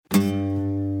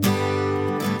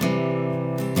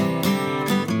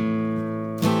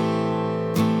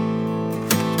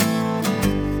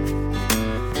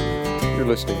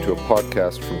listening to a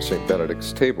podcast from St.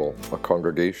 Benedict's Table, a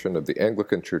congregation of the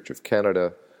Anglican Church of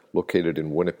Canada located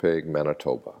in Winnipeg,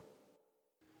 Manitoba.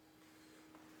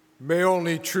 May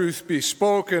only truth be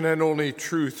spoken and only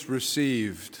truth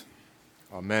received.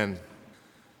 Amen.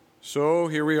 So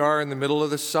here we are in the middle of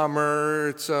the summer.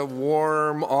 It's a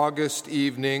warm August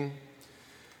evening.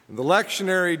 The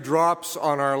lectionary drops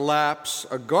on our laps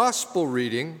a gospel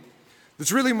reading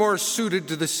that's really more suited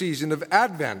to the season of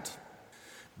Advent.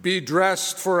 Be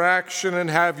dressed for action and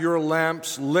have your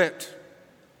lamps lit.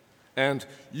 And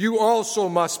you also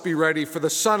must be ready, for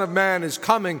the Son of Man is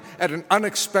coming at an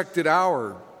unexpected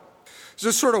hour. These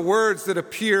are sort of words that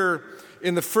appear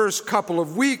in the first couple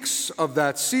of weeks of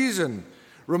that season,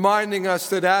 reminding us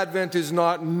that Advent is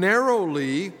not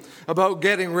narrowly about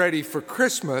getting ready for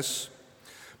Christmas,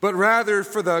 but rather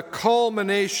for the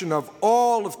culmination of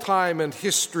all of time and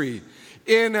history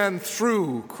in and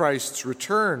through Christ's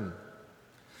return.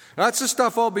 That's the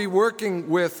stuff I'll be working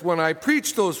with when I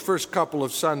preach those first couple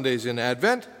of Sundays in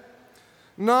Advent.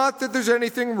 Not that there's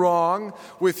anything wrong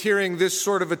with hearing this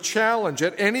sort of a challenge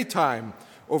at any time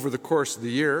over the course of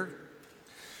the year.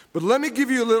 But let me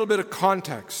give you a little bit of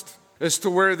context as to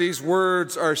where these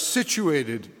words are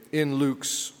situated in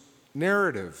Luke's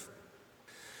narrative.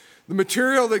 The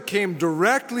material that came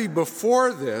directly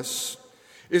before this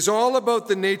is all about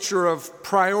the nature of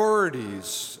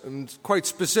priorities, and quite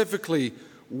specifically,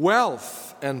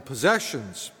 wealth and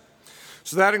possessions.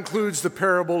 So that includes the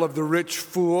parable of the rich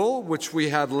fool, which we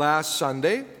had last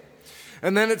Sunday.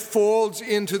 And then it folds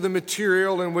into the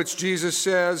material in which Jesus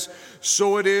says,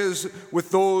 "So it is with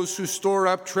those who store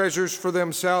up treasures for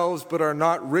themselves, but are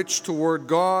not rich toward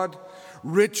God."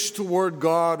 Rich toward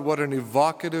God, what an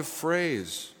evocative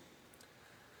phrase.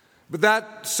 But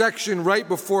that section right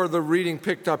before the reading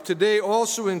picked up today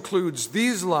also includes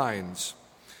these lines: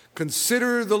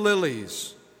 "Consider the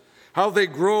lilies. How they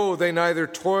grow, they neither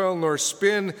toil nor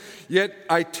spin. Yet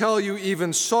I tell you,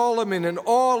 even Solomon in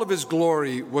all of his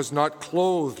glory was not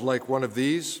clothed like one of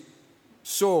these."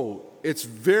 So it's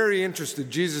very interested.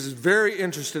 Jesus is very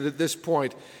interested at this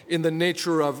point in the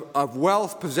nature of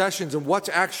wealth, possessions, and what's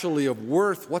actually of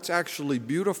worth, what's actually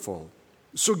beautiful.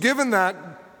 So given that,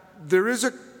 there is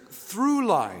a through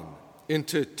line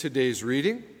into today's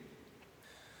reading.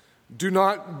 "Do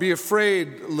not be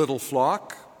afraid, little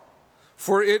flock,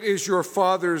 for it is your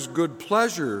Father's good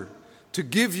pleasure to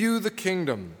give you the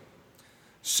kingdom.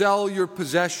 Sell your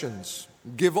possessions,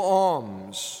 give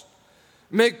alms,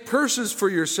 make purses for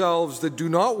yourselves that do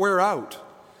not wear out,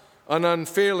 an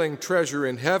unfailing treasure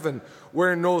in heaven,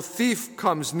 where no thief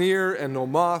comes near and no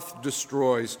moth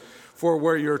destroys. For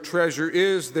where your treasure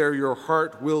is, there your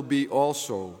heart will be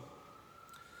also."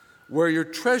 Where your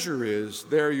treasure is,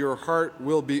 there your heart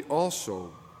will be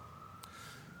also.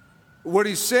 What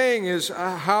he's saying is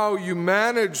how you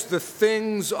manage the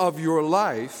things of your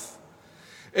life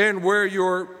and where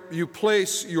you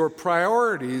place your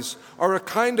priorities are a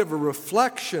kind of a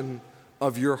reflection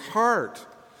of your heart.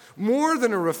 More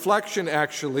than a reflection,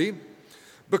 actually,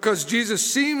 because Jesus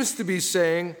seems to be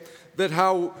saying that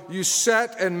how you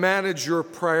set and manage your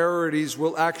priorities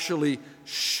will actually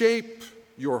shape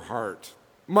your heart,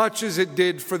 much as it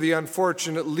did for the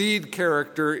unfortunate lead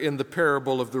character in the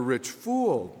parable of the rich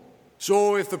fool.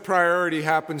 So if the priority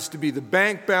happens to be the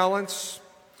bank balance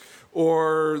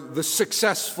or the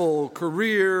successful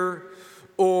career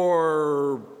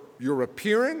or your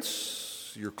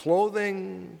appearance, your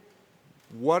clothing,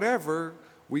 whatever,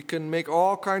 we can make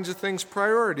all kinds of things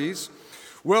priorities.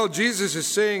 Well, Jesus is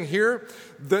saying here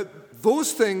that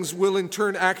those things will in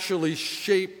turn actually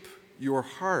shape your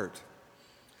heart.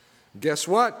 Guess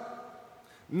what?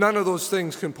 None of those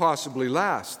things can possibly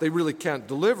last. They really can't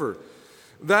deliver.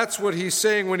 That's what he's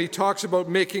saying when he talks about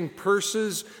making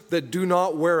purses that do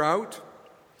not wear out,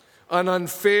 an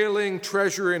unfailing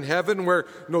treasure in heaven where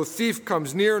no thief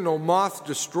comes near, no moth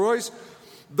destroys.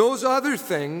 Those other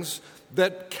things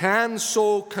that can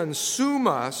so consume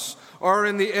us are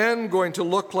in the end going to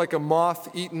look like a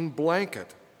moth-eaten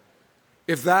blanket,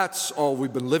 if that's all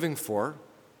we've been living for.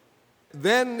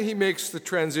 Then he makes the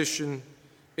transition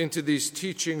into these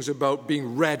teachings about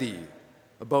being ready,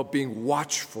 about being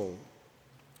watchful.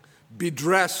 "Be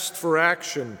dressed for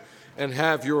action and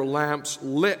have your lamps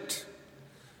lit.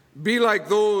 Be like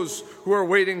those who are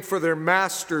waiting for their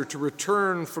master to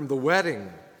return from the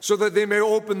wedding, so that they may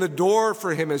open the door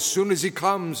for him as soon as he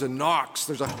comes and knocks."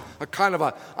 There's a kind of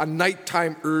a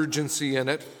nighttime urgency in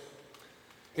it.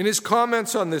 In his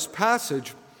comments on this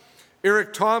passage,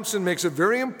 Eric Thompson makes a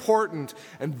very important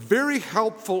and very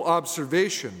helpful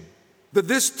observation that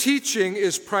this teaching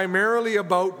is primarily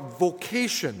about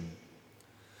vocation,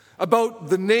 about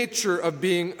the nature of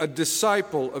being a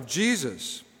disciple of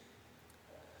Jesus.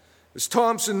 As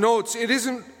Thompson notes, it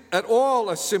isn't at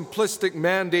all a simplistic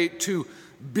mandate to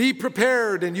be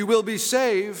prepared and you will be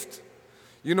saved.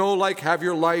 You know, like have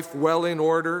your life well in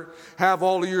order, have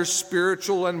all of your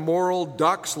spiritual and moral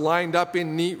ducks lined up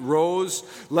in neat rows,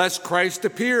 lest Christ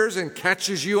appears and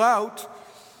catches you out.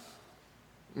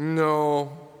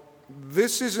 No,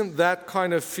 this isn't that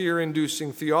kind of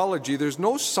fear-inducing theology. There's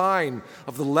no sign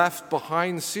of the Left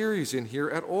Behind series in here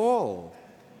at all.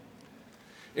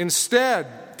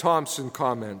 Instead, Thompson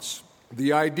comments,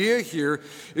 the idea here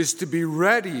is to be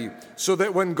ready so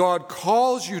that when God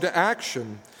calls you to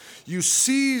action, you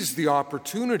seize the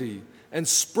opportunity and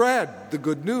spread the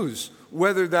good news,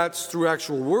 whether that's through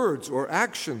actual words or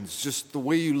actions, just the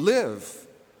way you live.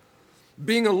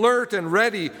 Being alert and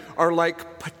ready are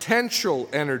like potential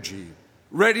energy,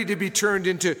 ready to be turned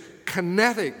into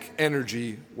kinetic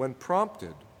energy when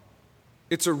prompted.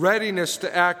 It's a readiness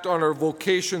to act on our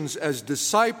vocations as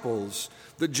disciples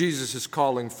that Jesus is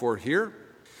calling for here.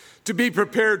 To be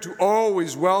prepared to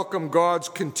always welcome God's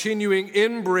continuing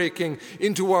inbreaking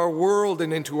into our world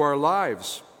and into our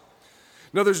lives.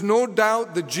 Now, there's no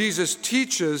doubt that Jesus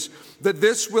teaches that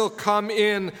this will come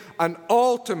in an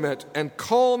ultimate and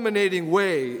culminating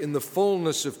way in the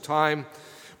fullness of time.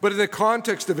 But in the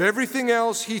context of everything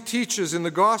else he teaches in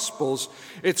the Gospels,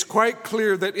 it's quite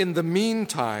clear that in the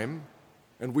meantime,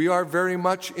 and we are very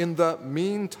much in the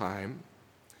meantime,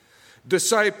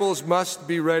 disciples must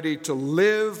be ready to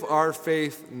live our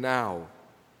faith now,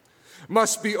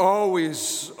 must be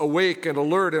always awake and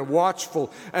alert and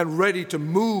watchful and ready to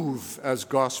move as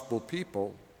gospel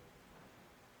people.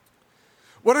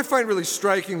 What I find really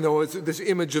striking, though, is this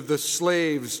image of the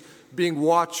slaves being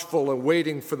watchful and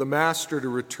waiting for the master to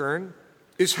return,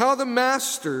 is how the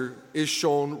master is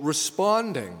shown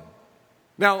responding.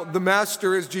 Now, the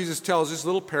master, as Jesus tells this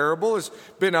little parable, has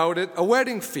been out at a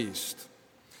wedding feast,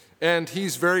 and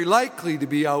he's very likely to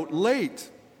be out late.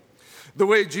 The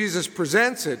way Jesus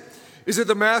presents it is that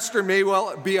the master may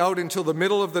well be out until the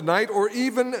middle of the night or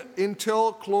even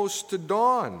until close to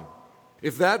dawn.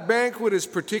 If that banquet is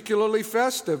particularly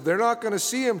festive, they're not going to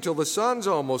see him till the sun's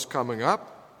almost coming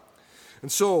up.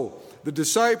 And so the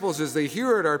disciples, as they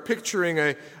hear it, are picturing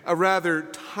a rather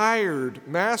tired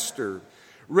master,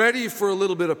 ready for a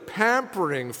little bit of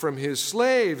pampering from his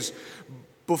slaves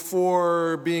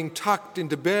before being tucked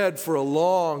into bed for a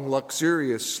long,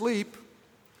 luxurious sleep.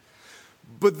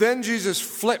 But then Jesus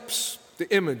flips the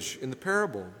image in the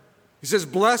parable. He says,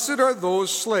 "Blessed are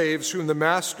those slaves whom the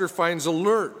master finds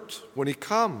alert when he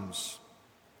comes."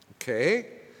 Okay?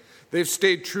 They've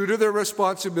stayed true to their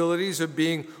responsibilities of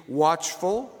being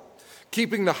watchful,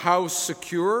 keeping the house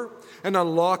secure, and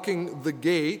unlocking the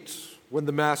gate when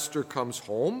the master comes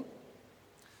home.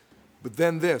 But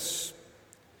then this,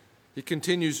 he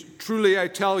continues, "Truly I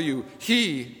tell you,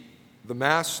 he, the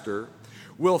master,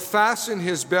 will fasten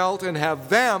his belt and have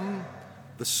them,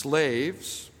 the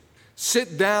slaves,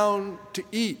 sit down to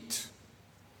eat.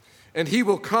 And he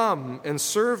will come and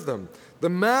serve them. The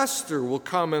master will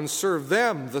come and serve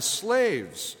them, the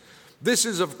slaves." This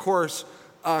is, of course,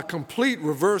 a complete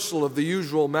reversal of the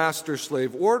usual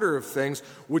master-slave order of things,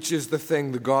 which is the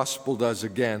thing the gospel does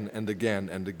again and again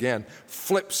and again,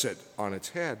 flips it on its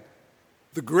head.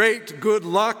 "The great good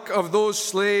luck of those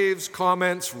slaves,"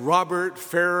 comments Robert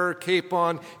Farrer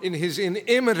Capon in his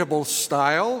inimitable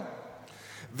style,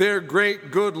 "their great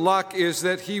good luck is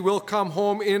that he will come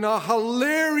home in a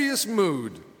hilarious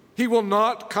mood. He will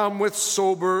not come with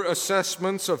sober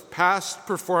assessments of past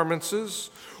performances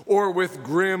or with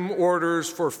grim orders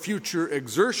for future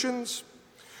exertions.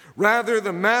 Rather,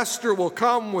 the master will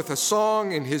come with a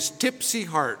song in his tipsy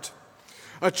heart,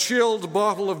 a chilled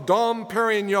bottle of Dom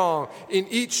Perignon in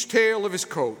each tail of his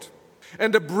coat,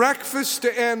 and a breakfast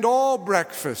to end all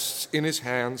breakfasts in his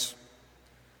hands.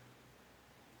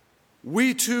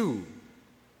 We too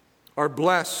are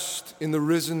blessed in the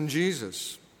risen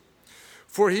Jesus,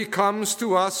 for he comes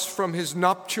to us from his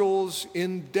nuptials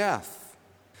in death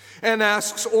and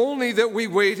asks only that we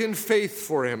wait in faith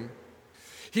for him.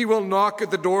 He will knock at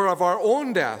the door of our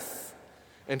own death,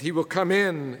 and he will come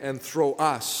in and throw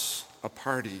us a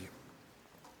party."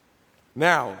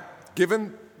 Now,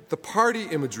 given the party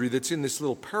imagery that's in this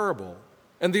little parable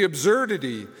and the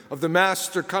absurdity of the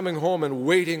master coming home and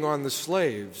waiting on the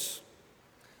slaves,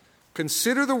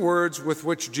 consider the words with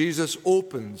which Jesus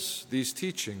opens these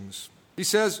teachings. He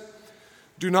says,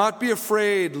 "Do not be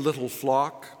afraid, little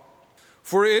flock,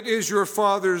 for it is your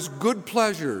Father's good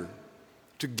pleasure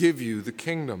to give you the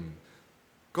kingdom."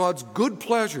 God's good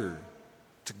pleasure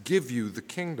to give you the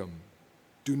kingdom.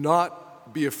 Do not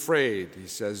be afraid, he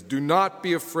says. Do not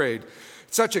be afraid.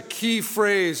 It's such a key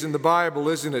phrase in the Bible,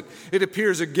 isn't it? It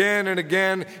appears again and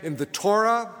again in the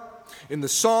Torah, in the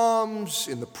Psalms,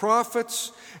 in the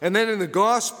prophets, and then in the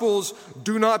Gospels.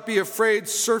 Do not be afraid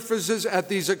surfaces at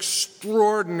these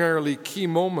extraordinarily key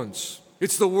moments.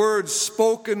 It's the words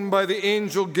spoken by the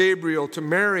angel Gabriel to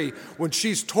Mary when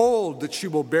she's told that she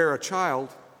will bear a child.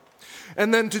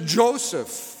 And then to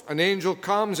Joseph, an angel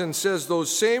comes and says those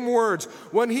same words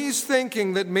when he's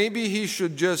thinking that maybe he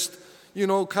should just,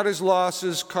 cut his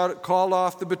losses, call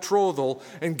off the betrothal,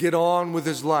 and get on with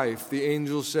his life. The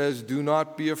angel says, do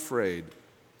not be afraid.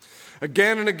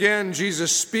 Again and again,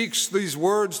 Jesus speaks these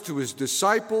words to his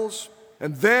disciples.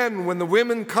 And then when the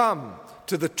women come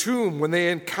to the tomb, when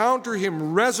they encounter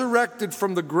him resurrected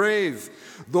from the grave,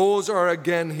 those are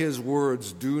again his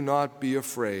words, do not be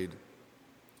afraid.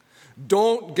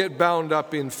 Don't get bound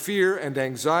up in fear and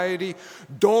anxiety.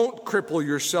 Don't cripple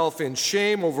yourself in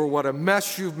shame over what a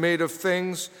mess you've made of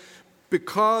things,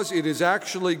 because it is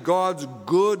actually God's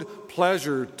good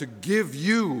pleasure to give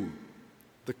you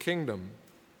the kingdom.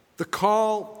 The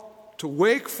call to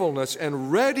wakefulness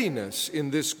and readiness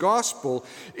in this gospel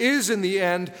is, in the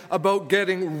end, about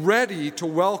getting ready to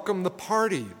welcome the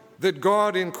party that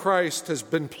God in Christ has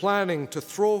been planning to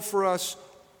throw for us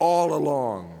all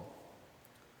along.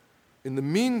 In the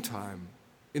meantime,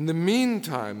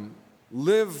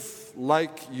 live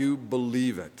like you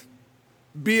believe it.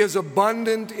 Be as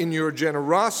abundant in your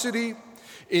generosity,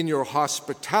 in your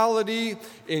hospitality,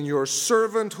 in your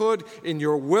servanthood, in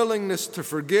your willingness to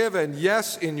forgive, and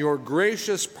yes, in your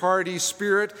gracious party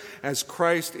spirit as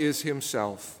Christ is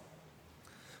himself.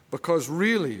 Because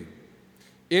really,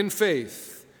 in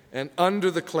faith and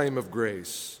under the claim of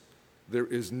grace, there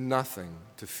is nothing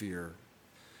to fear.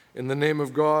 In the name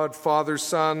of God, Father,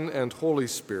 Son, and Holy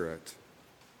Spirit.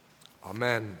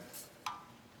 Amen.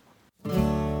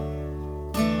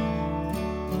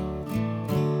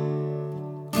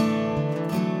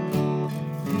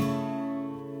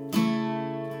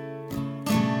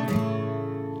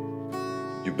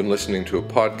 You've been listening to a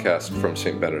podcast from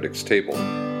St. Benedict's Table.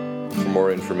 For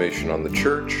more information on the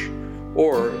church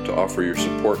or to offer your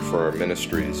support for our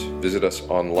ministries, visit us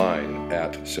online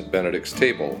at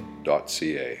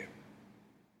stbenedictstable.ca.